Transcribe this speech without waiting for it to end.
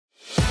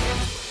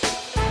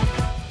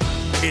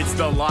It's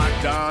the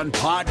Locked On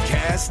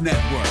Podcast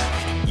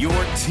Network, your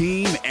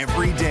team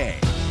every day.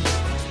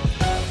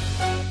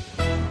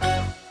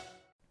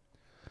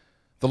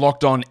 The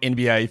Locked On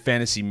NBA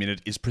Fantasy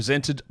Minute is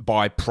presented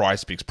by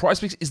PrizePicks.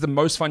 PrizePicks is the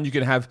most fun you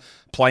can have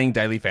playing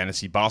daily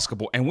fantasy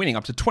basketball and winning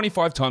up to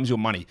 25 times your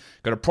money.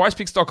 Go to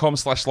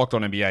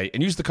prizepicks.com/LockedOnNBA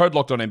and use the code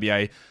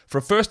LockedOnNBA for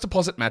a first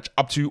deposit match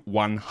up to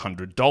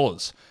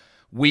 $100.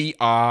 We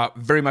are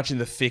very much in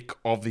the thick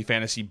of the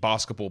fantasy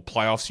basketball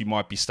playoffs. You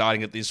might be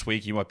starting it this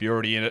week. You might be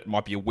already in it. It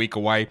might be a week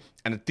away.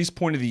 And at this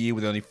point of the year,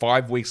 with only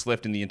 5 weeks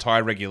left in the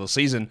entire regular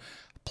season,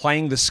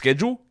 playing the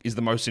schedule is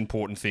the most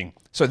important thing.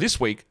 So this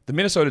week, the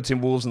Minnesota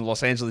Timberwolves and the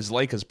Los Angeles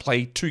Lakers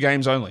play 2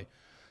 games only.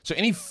 So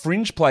any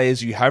fringe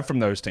players you have from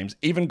those teams,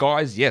 even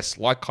guys, yes,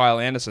 like Kyle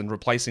Anderson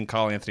replacing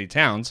Karl Anthony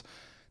Towns,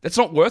 that's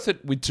not worth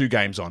it with 2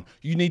 games on.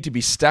 You need to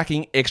be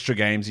stacking extra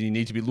games, and you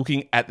need to be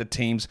looking at the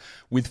teams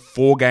with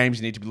 4 games.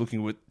 You need to be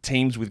looking at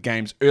teams with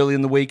games early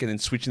in the week and then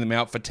switching them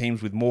out for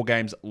teams with more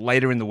games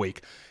later in the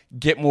week.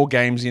 Get more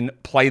games in,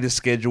 play the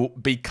schedule,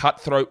 be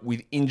cutthroat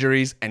with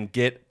injuries, and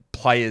get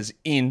players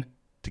in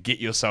to get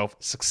yourself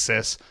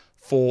success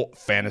for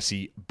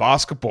fantasy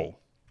basketball.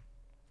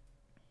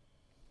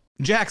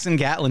 Jackson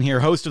Gatlin here,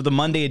 host of the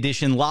Monday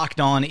edition Locked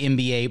On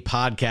NBA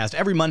podcast.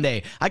 Every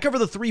Monday, I cover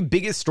the 3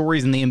 biggest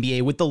stories in the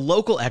NBA with the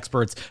local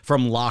experts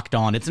from Locked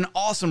On. It's an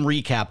awesome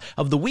recap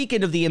of the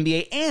weekend of the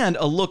NBA and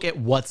a look at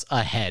what's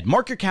ahead.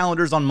 Mark your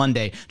calendars on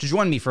Monday to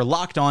join me for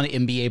Locked On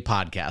NBA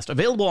podcast,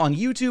 available on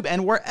YouTube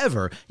and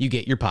wherever you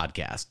get your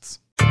podcasts.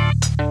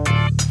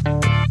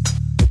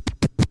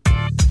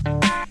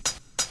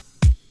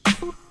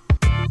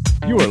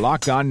 You are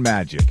Locked On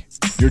Magic,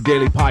 your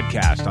daily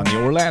podcast on the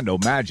Orlando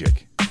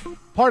Magic.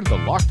 Part of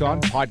the Locked On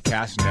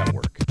Podcast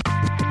Network,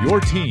 your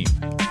team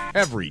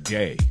every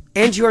day.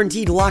 And you are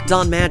indeed Locked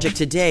On Magic.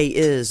 Today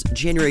is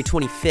January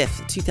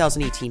 25th,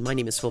 2018. My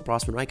name is Philip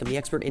Rossman-Reich. I'm the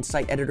expert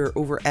insight editor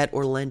over at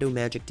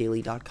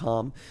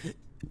OrlandoMagicDaily.com.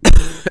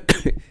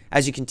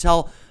 As you can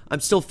tell, I'm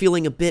still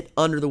feeling a bit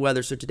under the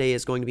weather, so today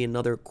is going to be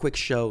another quick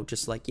show,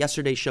 just like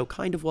yesterday's show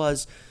kind of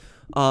was.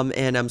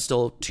 And I'm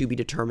still to be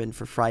determined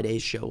for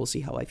Friday's show. We'll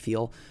see how I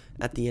feel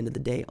at the end of the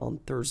day on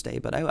Thursday,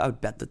 but I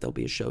would bet that there'll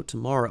be a show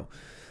tomorrow.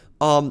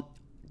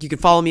 You can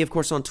follow me, of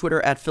course, on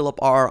Twitter at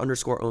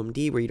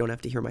PhilipR_OMD, where you don't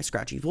have to hear my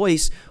scratchy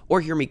voice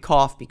or hear me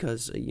cough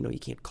because, you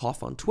can't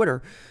cough on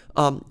Twitter.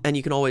 And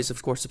you can always,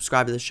 of course,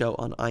 subscribe to the show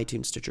on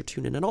iTunes, Stitcher,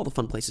 TuneIn, and all the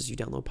fun places you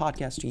download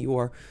podcasts to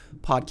your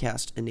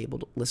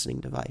podcast-enabled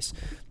listening device.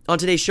 On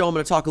today's show, I'm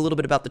going to talk a little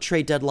bit about the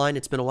trade deadline.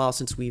 It's been a while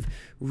since we've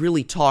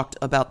really talked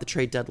about the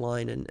trade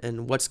deadline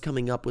and what's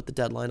coming up with the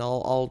deadline.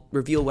 I'll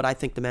reveal what I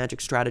think the Magic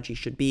strategy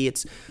should be.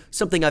 It's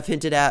something I've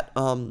hinted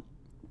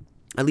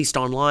at least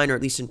online or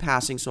at least in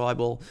passing, so I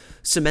will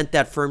cement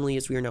that firmly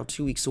as we are now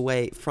 2 weeks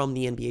away from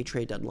the NBA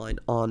trade deadline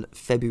on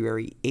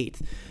February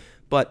 8th.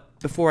 But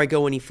before I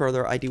go any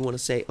further, I do want to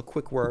say a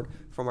quick word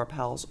from our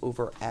pals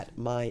over at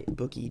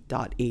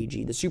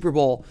mybookie.ag. The Super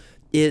Bowl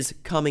is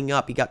coming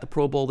up. You got the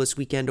Pro Bowl this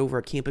weekend over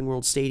at Camping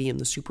World Stadium.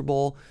 The Super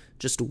Bowl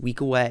just a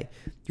week away.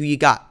 Who you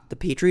got, the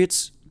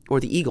Patriots or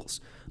the Eagles?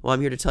 Well,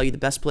 I'm here to tell you the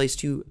best place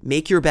to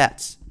make your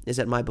bets is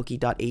at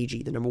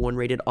mybookie.ag, the number 1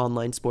 rated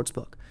online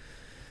sportsbook.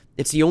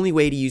 It's the only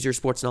way to use your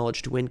sports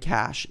knowledge to win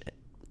cash.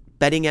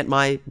 Betting at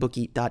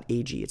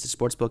mybookie.ag. It's a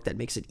sportsbook that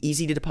makes it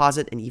easy to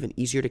deposit and even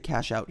easier to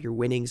cash out your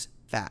winnings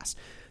fast.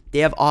 They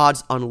have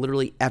odds on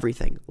literally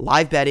everything.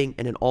 Live betting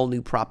and an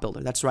all-new prop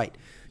builder. That's right.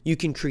 You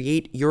can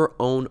create your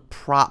own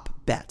prop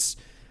bets.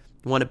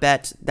 You want to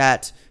bet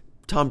that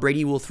Tom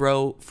Brady will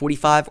throw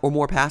 45 or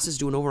more passes,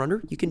 do an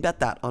over-under? You can bet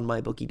that on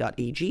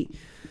mybookie.ag.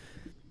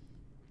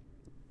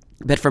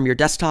 Bet from your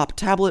desktop,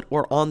 tablet,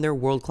 or on their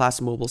world-class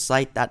mobile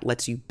site that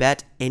lets you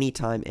bet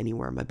anytime,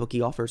 anywhere.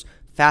 MyBookie offers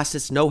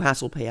fastest,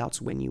 no-hassle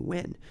payouts when you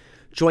win.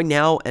 Join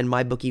now, and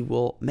MyBookie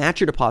will match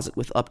your deposit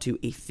with up to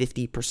a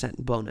 50%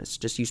 bonus.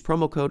 Just use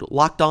promo code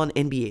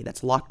LOCKEDONNBA,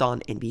 that's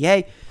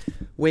LOCKEDONNBA,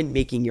 when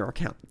making your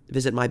account.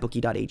 Visit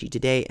mybookie.ag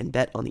today and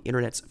bet on the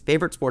internet's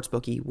favorite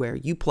sportsbookie where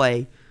you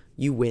play,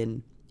 you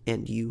win,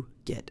 and you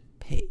get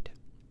paid.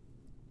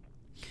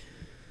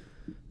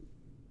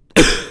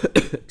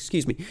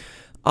 Excuse me.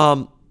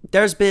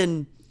 There's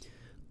been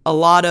a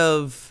lot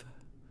of,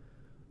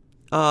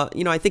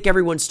 I think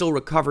everyone's still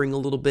recovering a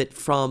little bit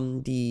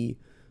from the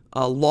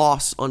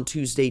loss on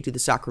Tuesday to the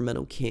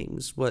Sacramento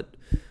Kings. I've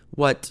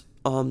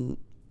been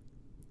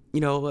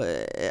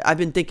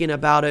thinking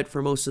about it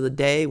for most of the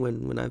day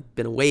when I've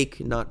been awake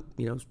and not,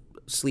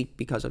 sleep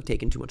because I've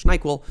taken too much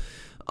NyQuil.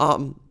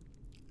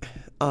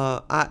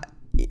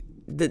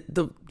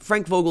 The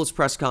Frank Vogel's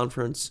press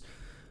conference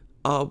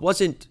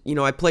wasn't,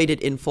 I played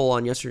it in full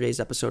on yesterday's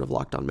episode of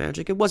Locked On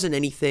Magic. It wasn't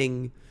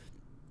anything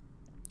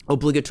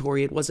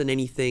obligatory. It wasn't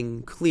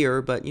anything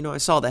clear, but, I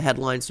saw the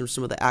headlines from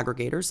some of the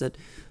aggregators that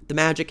the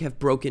Magic have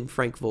broken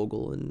Frank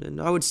Vogel. And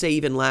I would say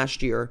even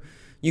last year,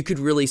 you could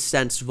really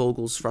sense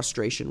Vogel's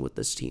frustration with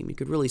this team. You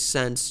could really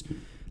sense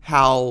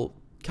how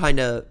kind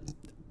of,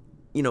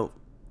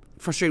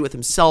 frustrated with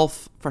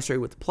himself,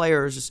 frustrated with the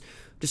players, just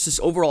just this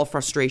overall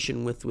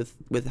frustration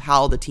with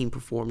how the team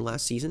performed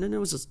last season, and it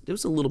was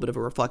a little bit of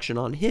a reflection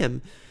on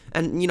him.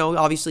 And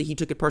obviously he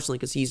took it personally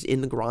because he's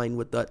in the grind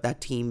with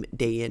that team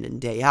day in and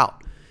day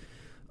out.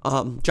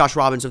 Josh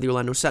Robbins of the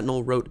Orlando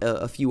Sentinel wrote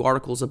a few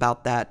articles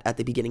about that at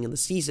the beginning of the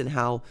season,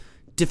 how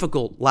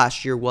difficult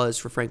last year was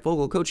for Frank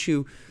Vogel, a coach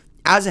who,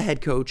 as a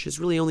head coach, has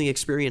really only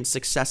experienced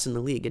success in the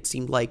league. It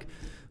seemed like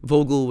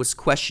Vogel was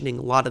questioning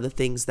a lot of the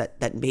things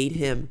that made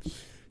him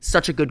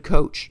such a good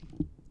coach.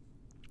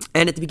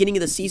 And at the beginning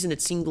of the season,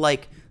 it seemed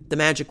like the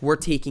Magic were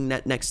taking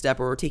that next step,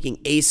 or were taking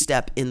a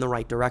step in the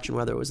right direction.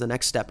 Whether it was the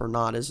next step or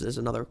not is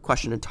another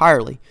question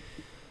entirely.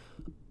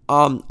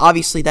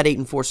 Obviously, that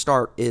 8-4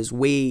 start is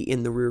way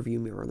in the rearview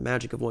mirror. The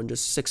Magic have won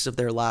just 6 of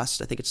their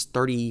last, I think it's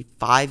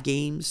 35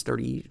 games.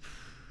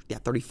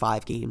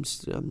 35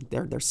 games.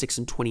 They're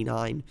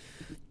 6-29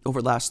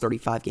 over the last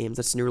 35 games.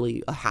 That's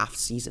nearly a half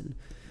season,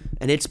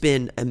 and it's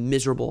been a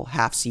miserable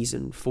half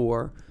season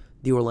for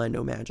the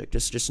Orlando Magic.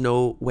 Just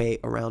no way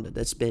around it.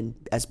 It's been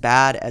as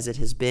bad as it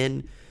has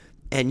been,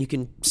 and you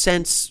can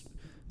sense,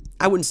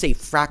 I wouldn't say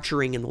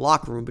fracturing in the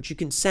locker room, but you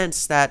can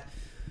sense that,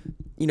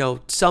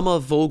 some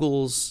of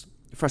Vogel's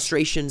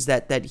frustrations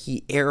that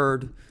he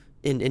aired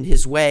in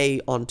his way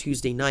on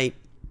Tuesday night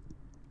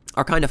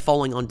are kind of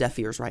falling on deaf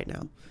ears right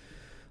now.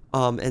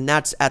 And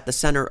that's at the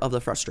center of the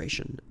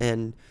frustration.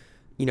 And,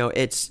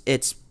 it's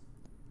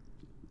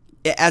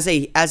as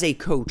a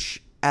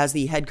coach, as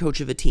the head coach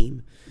of a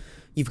team,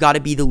 you've got to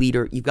be the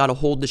leader. You've got to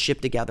hold the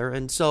ship together.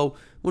 And so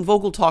when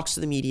Vogel talks to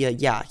the media,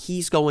 yeah,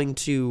 he's going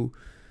to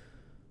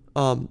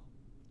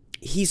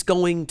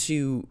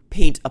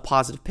paint a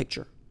positive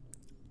picture,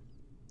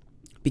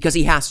 because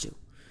he has to.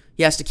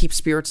 He has to keep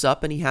spirits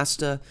up, and he has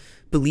to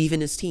believe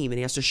in his team, and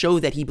he has to show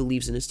that he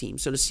believes in his team.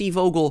 So to see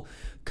Vogel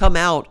come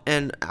out,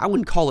 and I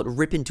wouldn't call it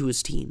rip into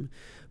his team,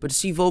 but to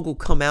see Vogel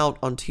come out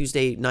on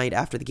Tuesday night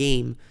after the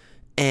game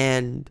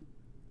and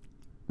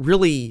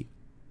really,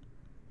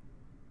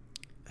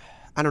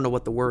 I don't know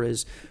what the word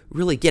is,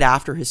 really get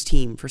after his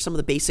team for some of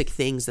the basic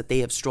things that they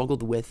have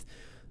struggled with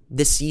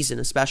this season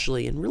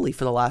especially, and really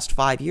for the last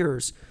 5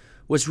 years,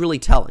 was really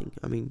telling.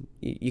 I mean,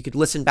 you could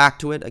listen back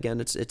to it. Again,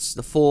 it's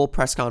the full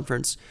press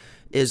conference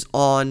is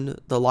on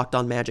the Locked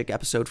On Magic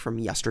episode from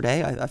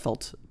yesterday. I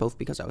felt both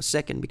because I was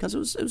sick and because it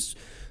was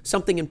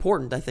something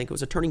important. I think it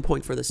was a turning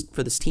point for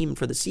this team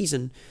for the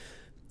season.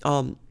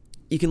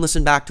 You can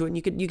listen back to it,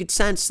 and you could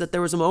sense that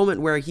there was a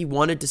moment where he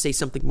wanted to say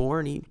something more,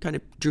 and he kind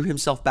of drew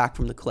himself back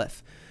from the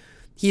cliff.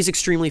 He is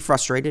extremely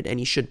frustrated, and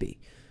he should be.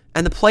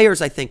 And the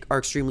players, I think, are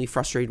extremely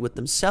frustrated with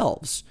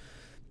themselves.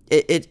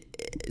 It's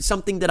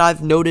something that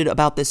I've noted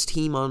about this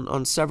team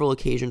on several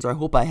occasions, or I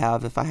hope I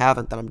have. If I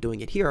haven't, then I'm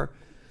doing it here.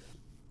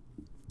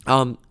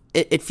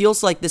 It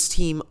feels like this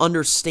team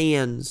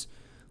understands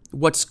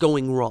what's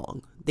going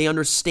wrong. They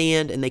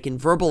understand and they can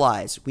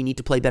verbalize, we need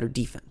to play better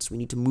defense. We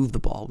need to move the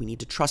ball. We need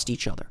to trust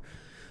each other.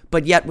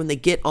 But yet when they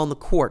get on the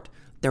court,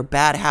 their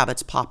bad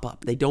habits pop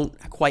up. They don't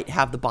quite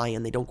have the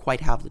buy-in. They don't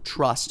quite have the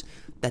trust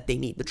that they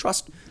need. The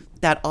trust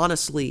that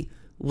honestly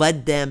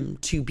led them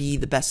to be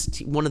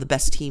one of the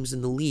best teams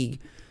in the league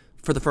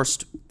for the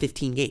first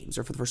 15 games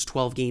or for the first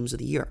 12 games of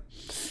the year.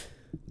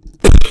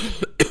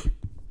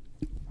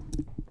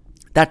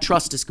 That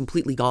trust is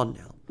completely gone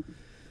now.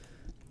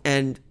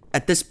 And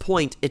at this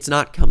point, it's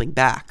not coming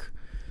back.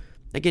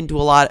 I get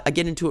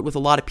into it with a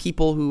lot of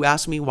people who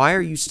ask me, why are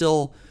you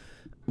still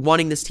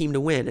wanting this team to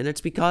win? And it's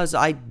because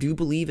I do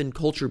believe in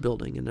culture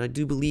building, and I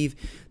do believe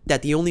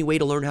that the only way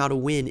to learn how to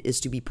win is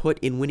to be put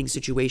in winning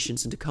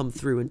situations and to come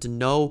through and to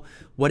know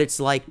what it's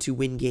like to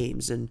win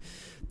games. And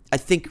I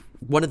think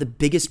one of the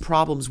biggest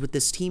problems with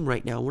this team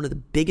right now, one of the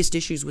biggest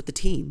issues with the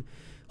team,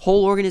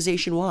 whole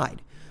organization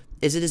wide,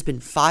 is it has been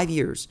 5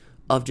 years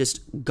of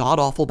just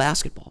god-awful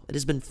basketball. It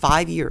has been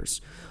 5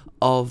 years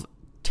of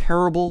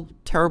terrible,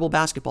 terrible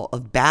basketball,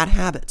 of bad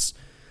habits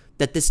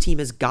that this team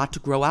has got to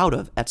grow out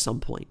of at some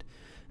point.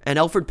 And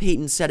Elfrid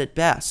Payton said it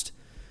best.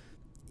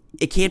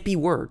 It can't be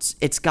words.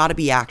 It's got to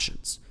be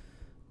actions.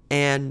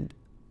 And,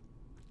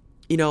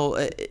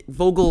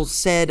 Vogel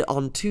said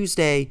on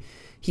Tuesday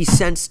he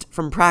sensed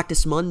from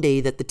practice Monday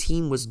that the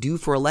team was due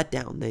for a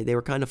letdown. They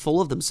were kind of full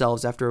of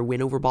themselves after a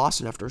win over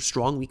Boston, after a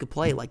strong week of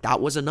play. Like,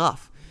 that was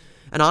enough.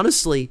 And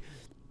honestly,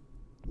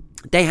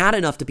 they had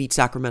enough to beat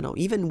Sacramento.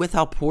 Even with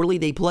how poorly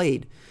they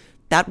played,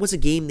 that was a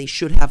game they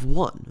should have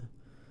won.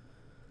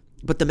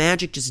 But the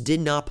Magic just did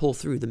not pull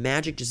through. The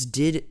Magic just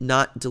did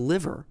not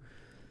deliver.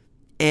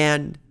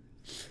 And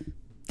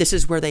this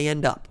is where they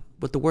end up,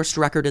 with the worst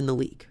record in the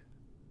league.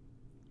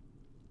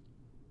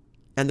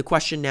 And the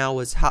question now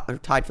is,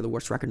 tied for the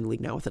worst record in the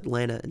league now with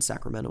Atlanta and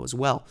Sacramento as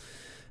well.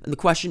 And the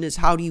question is,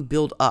 how do you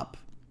build up?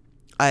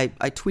 I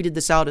tweeted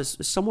this out as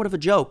somewhat of a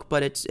joke,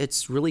 but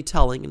it's really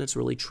telling and it's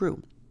really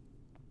true.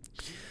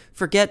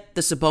 Forget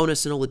the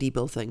Sabonis and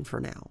Oladipo thing for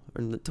now,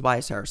 and the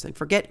Tobias Harris thing.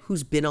 Forget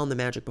who's been on the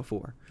Magic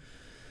before.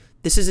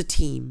 This is a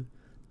team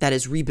that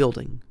is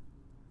rebuilding,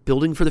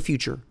 building for the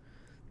future,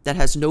 that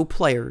has no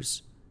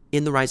players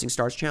in the Rising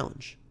Stars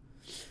Challenge.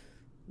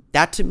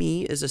 That to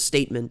me is a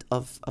statement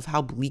of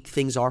how bleak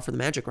things are for the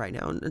Magic right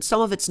now. And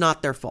some of it's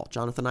not their fault.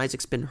 Jonathan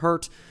Isaac's been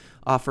hurt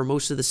for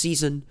most of the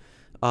season.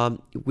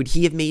 Would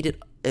he have made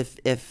it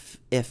if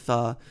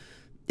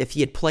he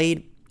had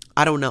played?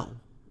 I don't know.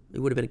 He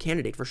would have been a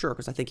candidate for sure,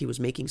 because I think he was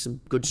making some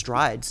good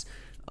strides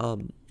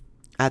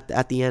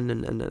at the end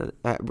and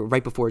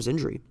right before his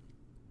injury.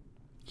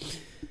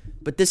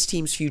 But this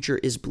team's future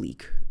is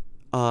bleak,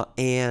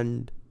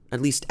 and at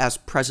least as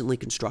presently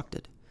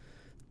constructed.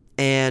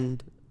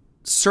 And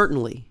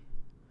certainly,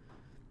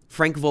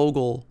 Frank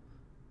Vogel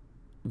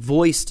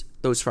voiced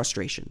those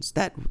frustrations,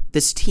 that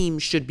this team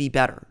should be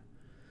better.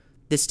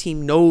 This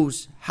team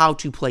knows how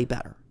to play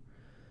better.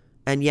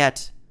 And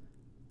yet,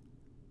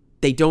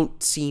 they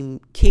don't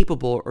seem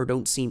capable or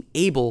don't seem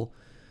able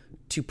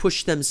to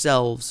push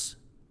themselves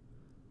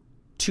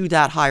to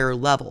that higher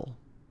level.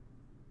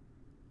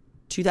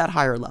 To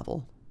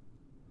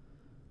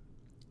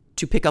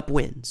pick up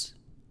wins.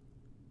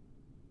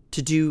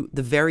 To do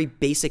the very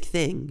basic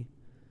thing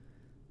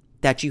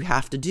that you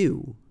have to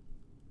do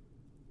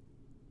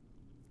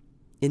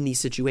in these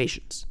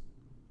situations.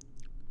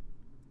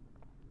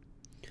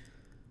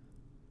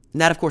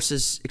 And that, of course,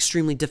 is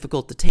extremely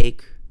difficult to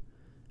take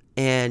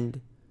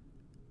and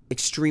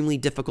extremely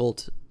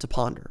difficult to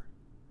ponder.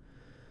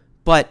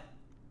 But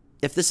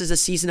if this is a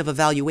season of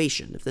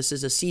evaluation, if this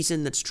is a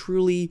season that's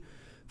truly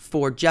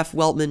for Jeff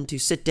Weltman to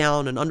sit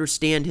down and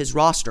understand his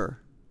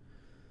roster,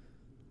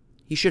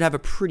 he should have a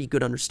pretty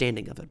good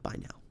understanding of it by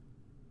now.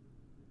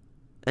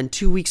 And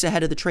 2 weeks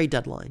ahead of the trade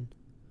deadline,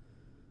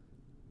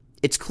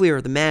 it's clear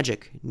the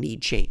Magic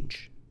need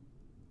change.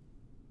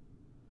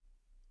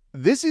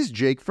 This is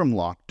Jake from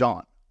Locked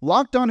On.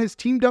 Locked On has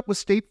teamed up with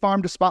State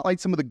Farm to spotlight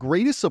some of the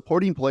greatest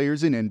supporting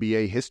players in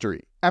NBA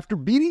history. After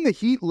beating the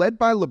Heat led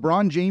by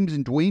LeBron James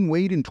and Dwayne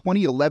Wade in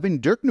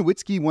 2011, Dirk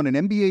Nowitzki won an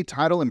NBA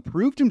title and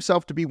proved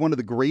himself to be one of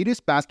the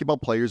greatest basketball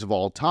players of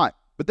all time.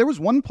 But there was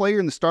one player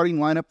in the starting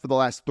lineup for the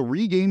last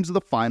 3 games of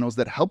the finals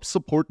that helped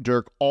support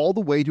Dirk all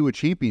the way to a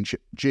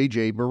championship,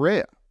 JJ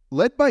Barea.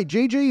 Led by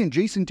JJ and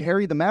Jason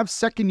Terry, the Mavs'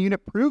 second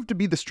unit proved to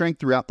be the strength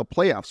throughout the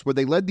playoffs, where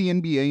they led the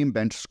NBA in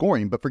bench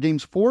scoring. But for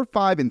games 4,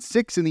 5, and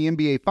 6 in the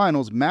NBA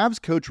Finals,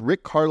 Mavs coach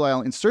Rick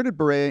Carlisle inserted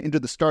Barea into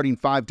the starting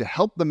 5 to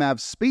help the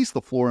Mavs space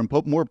the floor and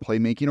put more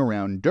playmaking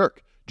around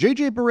Dirk.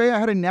 JJ Barea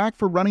had a knack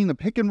for running the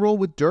pick and roll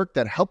with Dirk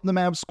that helped the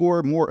Mavs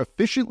score more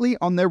efficiently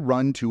on their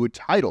run to a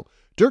title.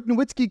 Dirk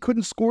Nowitzki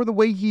couldn't score the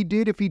way he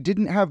did if he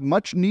didn't have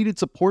much needed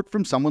support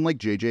from someone like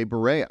JJ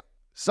Barea.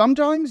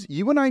 Sometimes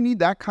you and I need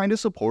that kind of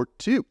support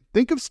too.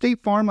 Think of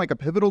State Farm like a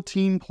pivotal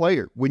team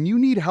player. When you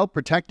need help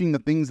protecting the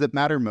things that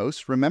matter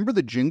most, remember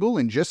the jingle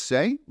and just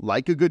say,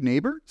 like a good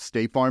neighbor,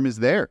 State Farm is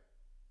there.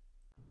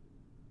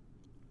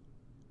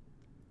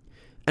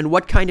 And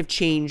what kind of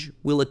change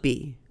will it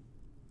be?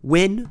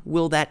 When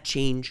will that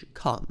change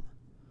come?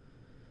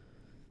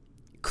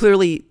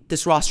 Clearly,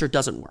 this roster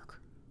doesn't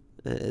work.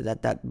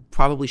 That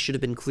probably should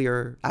have been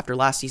clear after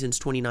last season's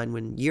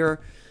 29-win year.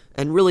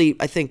 And really,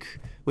 I think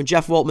when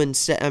Jeff Weltman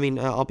said,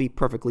 I'll be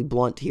perfectly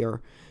blunt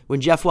here. When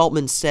Jeff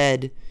Weltman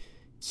said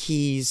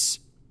he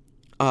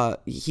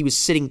was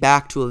sitting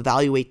back to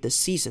evaluate this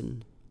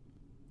season,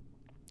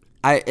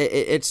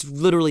 it's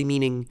literally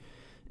meaning,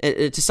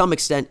 to some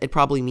extent, it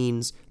probably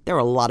means there are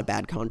a lot of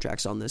bad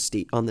contracts on this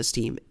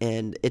team,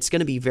 and it's going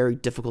to be very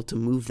difficult to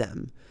move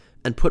them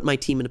and put my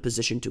team in a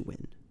position to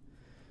win.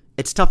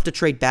 It's tough to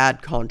trade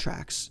bad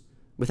contracts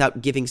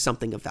without giving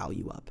something of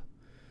value up.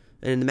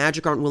 And the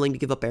Magic aren't willing to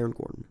give up Aaron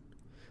Gordon.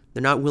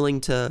 They're not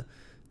willing to...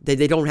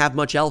 They don't have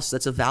much else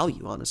that's of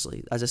value,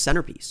 honestly, as a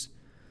centerpiece.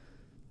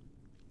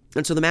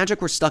 And so the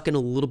Magic were stuck in a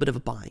little bit of a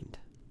bind.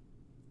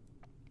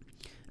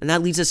 And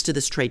that leads us to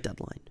this trade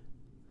deadline,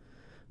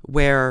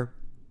 where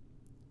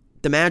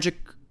the Magic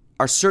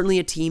are certainly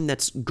a team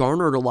that's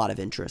garnered a lot of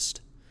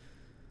interest.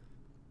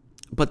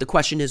 But the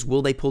question is,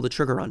 will they pull the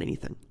trigger on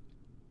anything?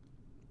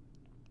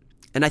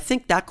 And I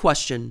think that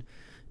question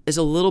is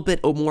a little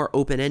bit more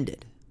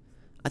open-ended.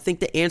 I think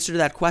the answer to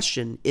that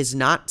question is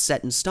not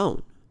set in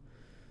stone.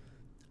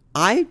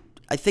 I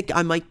think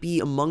I might be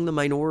among the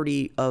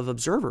minority of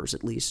observers,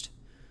 at least,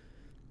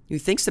 who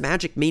thinks the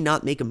Magic may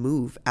not make a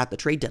move at the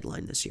trade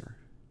deadline this year.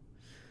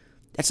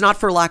 That's not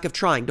for lack of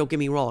trying, don't get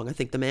me wrong. I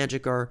think the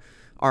Magic are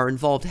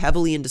involved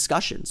heavily in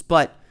discussions.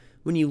 But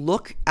when you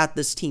look at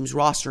this team's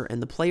roster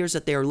and the players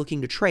that they are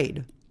looking to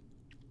trade,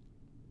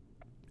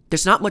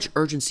 there's not much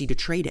urgency to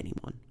trade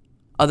anyone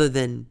other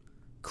than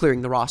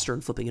clearing the roster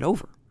and flipping it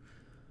over.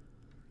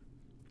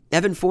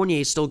 Evan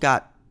Fournier's still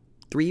got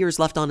 3 years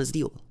left on his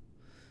deal.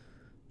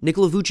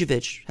 Nikola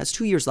Vucevic has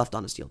 2 years left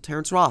on his deal.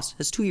 Terrence Ross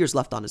has 2 years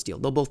left on his deal.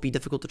 They'll both be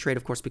difficult to trade,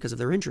 of course, because of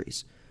their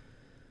injuries.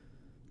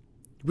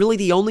 Really,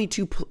 the only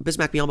two...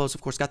 Bismack Biyombo's,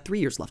 of course, got 3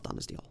 years left on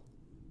his deal.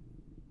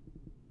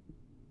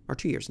 Or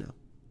 2 years now.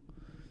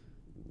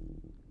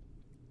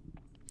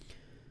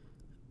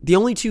 The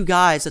only two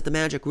guys that the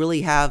Magic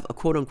really have a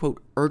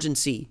quote-unquote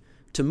urgency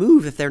to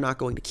move if they're not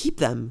going to keep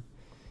them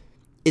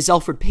is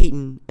Elfrid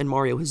Payton and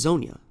Mario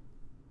Hezonja.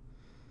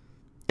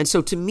 And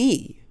so to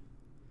me,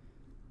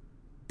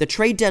 the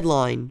trade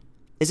deadline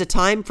is a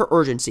time for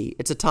urgency.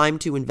 It's a time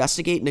to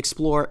investigate and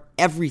explore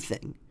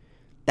everything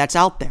that's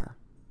out there.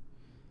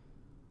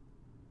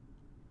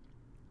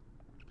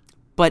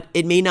 But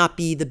it may not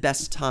be the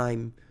best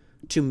time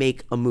to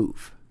make a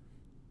move.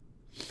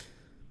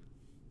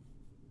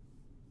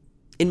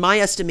 In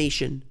my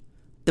estimation,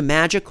 the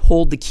Magic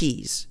hold the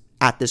keys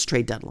at this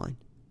trade deadline.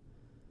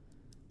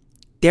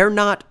 They're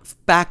not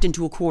backed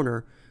into a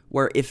corner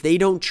where if they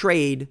don't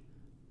trade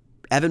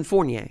Evan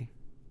Fournier,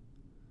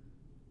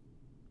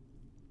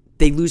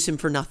 they lose him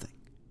for nothing.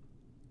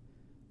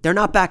 They're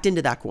not backed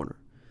into that corner.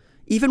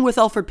 Even with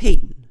Elfrid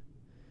Payton,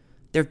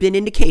 there have been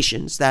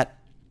indications that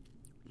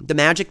the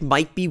Magic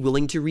might be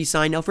willing to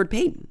re-sign Elfrid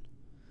Payton.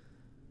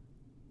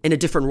 In a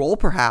different role,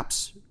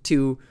 perhaps,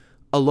 to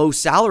a low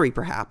salary,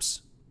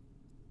 perhaps,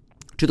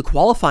 to the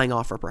qualifying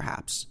offer,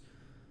 perhaps.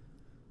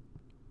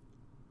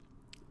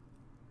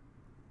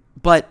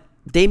 But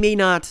they may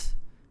not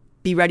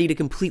be ready to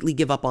completely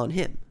give up on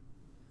him.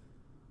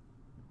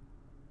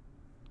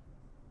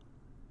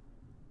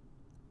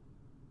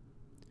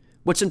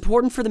 What's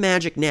important for the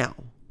Magic now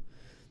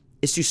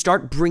is to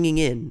start bringing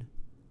in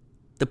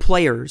the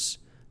players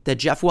that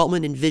Jeff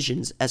Weltman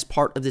envisions as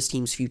part of this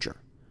team's future.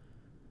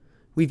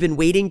 We've been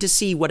waiting to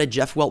see what a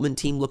Jeff Weltman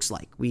team looks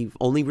like. We've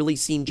only really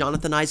seen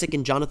Jonathan Isaac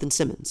and Jonathan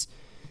Simmons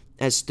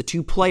as the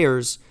two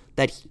players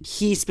that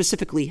he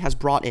specifically has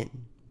brought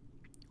in.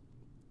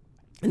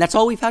 And that's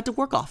all we've had to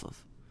work off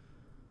of,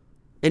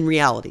 in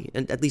reality,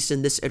 and at least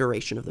in this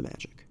iteration of the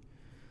Magic.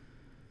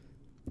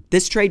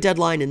 This trade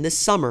deadline and this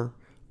summer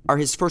are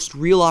his first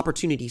real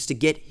opportunities to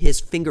get his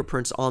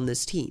fingerprints on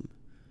this team.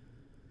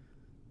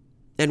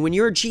 And when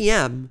you're a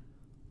GM,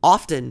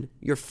 often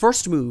your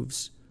first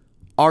moves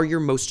are your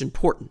most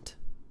important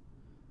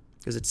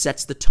because it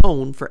sets the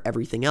tone for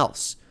everything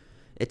else.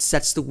 It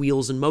sets the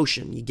wheels in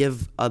motion. You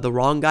give the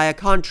wrong guy a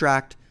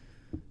contract,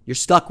 you're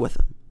stuck with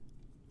him.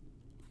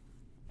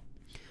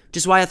 Which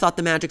is why I thought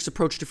the Magic's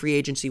approach to free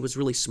agency was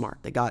really smart.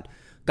 They got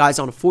guys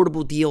on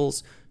affordable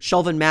deals.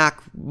 Shelvin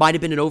Mack might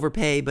have been an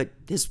overpay, but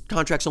his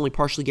contract's only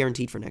partially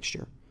guaranteed for next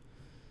year.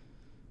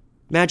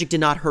 Magic did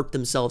not hurt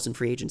themselves in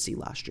free agency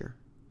last year.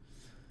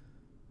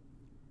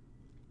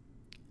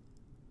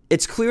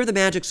 It's clear the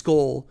Magic's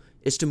goal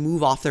is to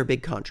move off their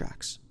big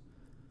contracts.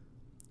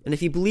 And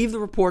if you believe the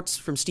reports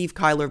from Steve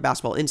Kyler of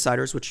Basketball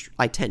Insiders, which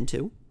I tend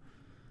to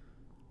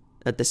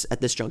at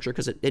this juncture,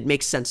 because it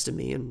makes sense to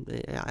me, and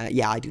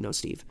I do know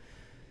Steve.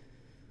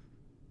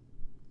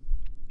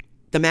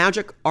 The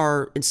Magic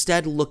are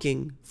instead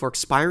looking for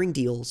expiring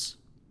deals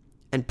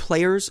and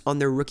players on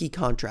their rookie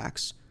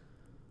contracts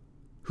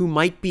who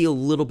might be a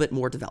little bit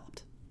more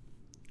developed.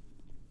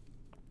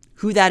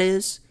 Who that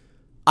is,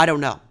 I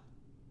don't know.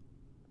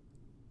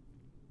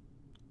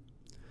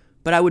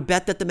 But I would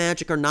bet that the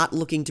Magic are not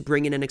looking to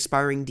bring in an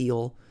expiring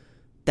deal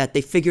that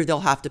they figure they'll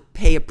have to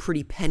pay a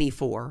pretty penny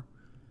for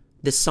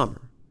this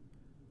summer.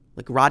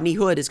 Like Rodney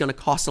Hood is going to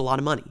cost a lot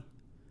of money.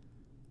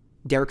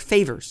 Derek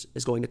Favors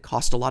is going to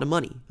cost a lot of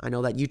money. I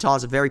know that Utah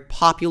is a very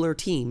popular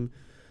team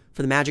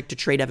for the Magic to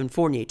trade Evan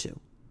Fournier to.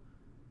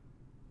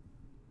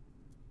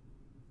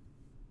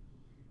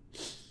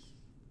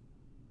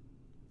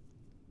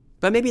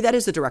 But maybe that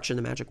is the direction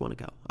the Magic want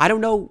to go. I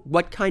don't know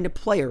what kind of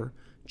player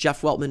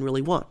Jeff Weltman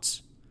really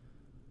wants.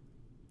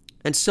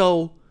 And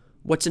so,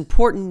 what's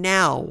important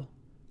now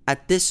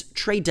at this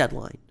trade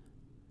deadline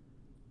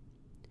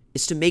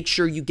is to make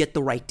sure you get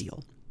the right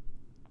deal.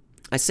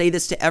 I say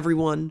this to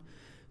everyone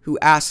who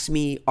asks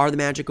me, are the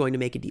Magic going to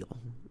make a deal?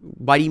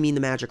 Why do you mean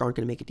the Magic aren't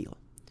going to make a deal?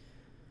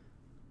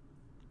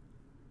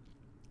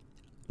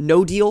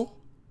 No deal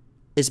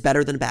is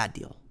better than a bad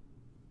deal.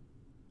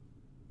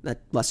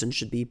 That lesson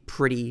should be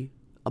pretty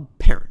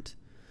apparent.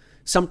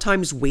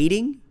 Sometimes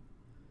waiting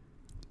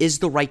is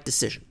the right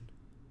decision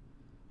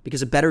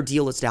because a better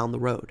deal is down the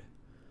road.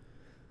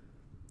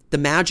 The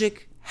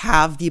Magic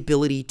have the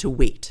ability to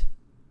wait.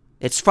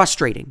 It's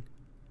frustrating.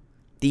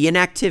 The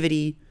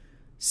inactivity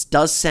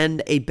does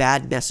send a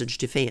bad message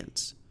to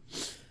fans.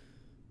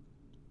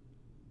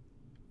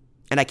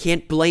 And I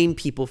can't blame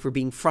people for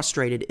being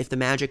frustrated if the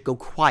Magic go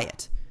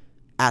quiet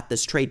at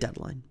this trade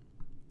deadline.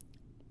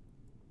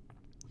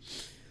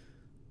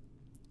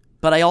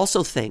 But I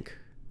also think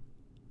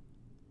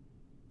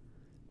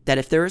that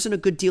if there isn't a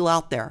good deal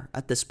out there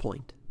at this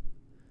point,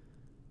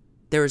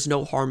 there is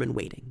no harm in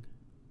waiting.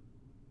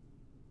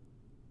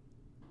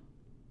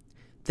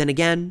 Then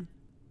again,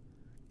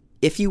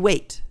 if you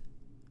wait,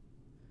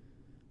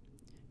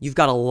 you've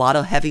got a lot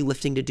of heavy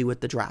lifting to do at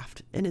the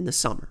draft and in the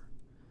summer.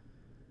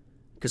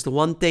 Because the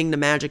one thing the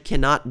Magic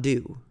cannot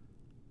do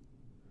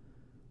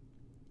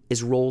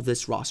is roll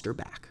this roster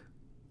back.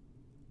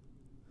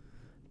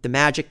 The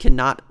Magic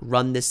cannot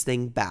run this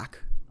thing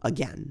back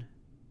again.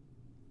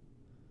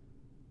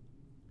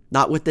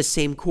 Not with the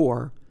same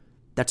core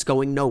that's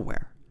going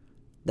nowhere.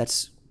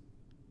 That's,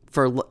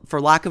 for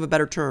lack of a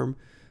better term,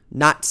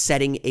 not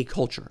setting a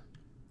culture.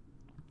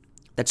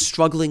 That's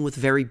struggling with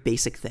very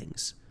basic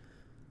things.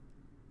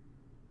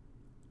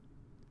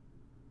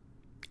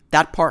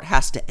 That part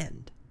has to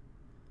end.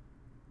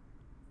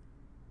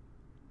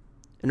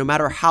 And no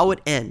matter how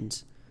it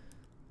ends,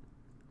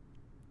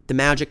 the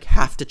Magic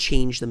have to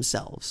change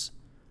themselves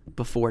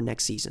before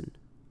next season,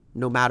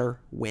 no matter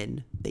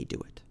when they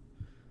do it.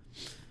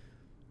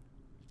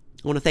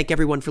 I want to thank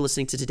everyone for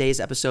listening to today's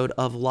episode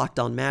of Locked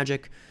On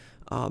Magic.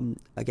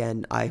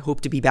 Again, I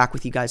hope to be back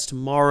with you guys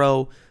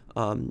tomorrow.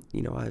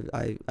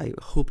 I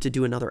hope to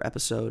do another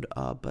episode,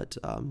 but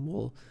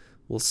we'll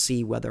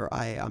see whether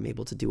I'm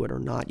able to do it or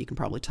not. You can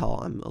probably tell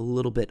I'm a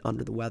little bit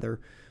under the weather,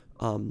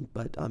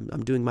 but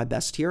I'm doing my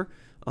best here.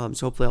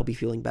 So hopefully I'll be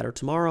feeling better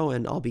tomorrow,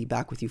 and I'll be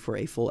back with you for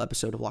a full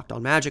episode of Locked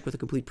On Magic with a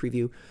complete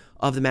preview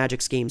of the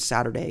Magic's game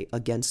Saturday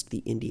against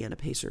the Indiana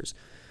Pacers.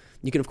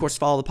 You can, of course,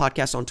 follow the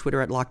podcast on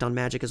Twitter at Locked On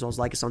Magic, as well as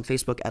like us on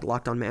Facebook at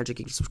Locked On Magic.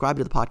 You can subscribe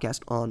to the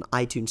podcast on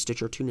iTunes,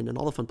 Stitcher, TuneIn, and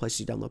all the fun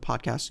places you download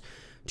podcasts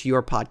to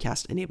your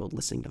podcast-enabled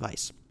listening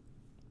device.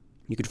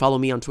 You can follow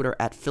me on Twitter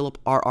at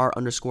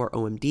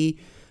PhilipRR_OMD.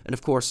 And,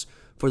 of course,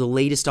 for the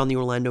latest on the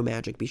Orlando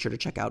Magic, be sure to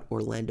check out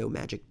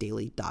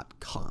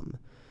OrlandoMagicDaily.com.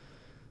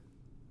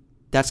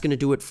 That's going to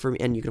do it for me,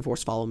 and you can, of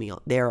course, follow me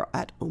there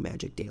at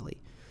OMagicDaily.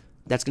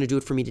 That's going to do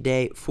it for me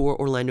today for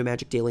Orlando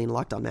Magic Daily and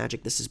Locked On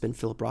Magic. This has been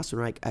Philip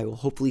Rossman-Reich. I will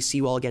hopefully see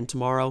you all again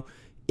tomorrow.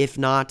 If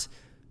not,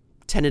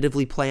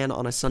 tentatively plan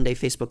on a Sunday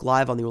Facebook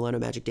Live on the Orlando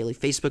Magic Daily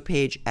Facebook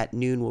page. At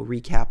noon, we'll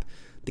recap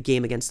the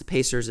game against the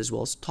Pacers, as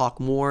well as talk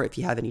more. If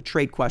you have any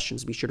trade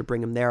questions, be sure to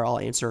bring them there. I'll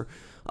answer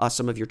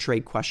some of your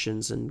trade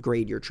questions and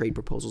grade your trade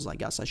proposals, I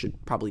guess. I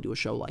should probably do a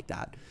show like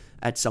that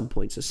at some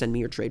point. So send me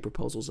your trade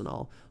proposals, and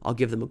I'll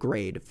give them a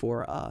grade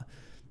for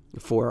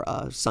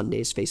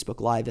Sunday's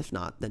Facebook Live. If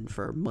not, then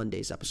for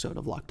Monday's episode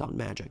of Locked On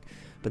Magic.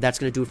 But that's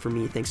going to do it for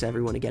me. Thanks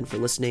everyone again for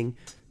listening.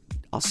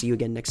 I'll see you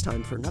again next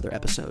time for another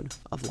episode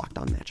of Locked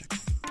On Magic.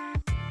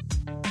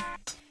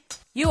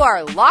 You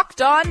are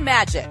Locked On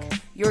Magic,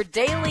 your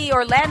daily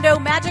Orlando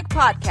Magic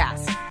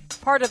podcast.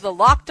 Part of the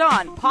Locked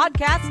On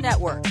Podcast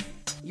Network.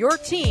 Your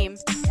team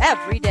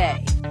every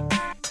day.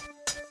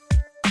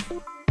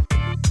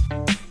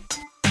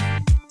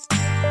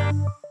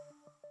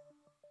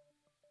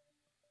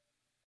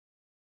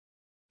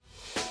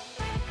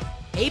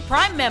 Hey,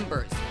 Prime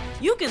members,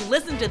 you can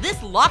listen to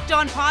this Locked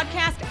On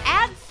podcast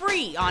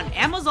ad-free on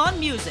Amazon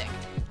Music.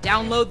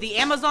 Download the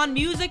Amazon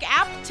Music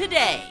app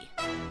today.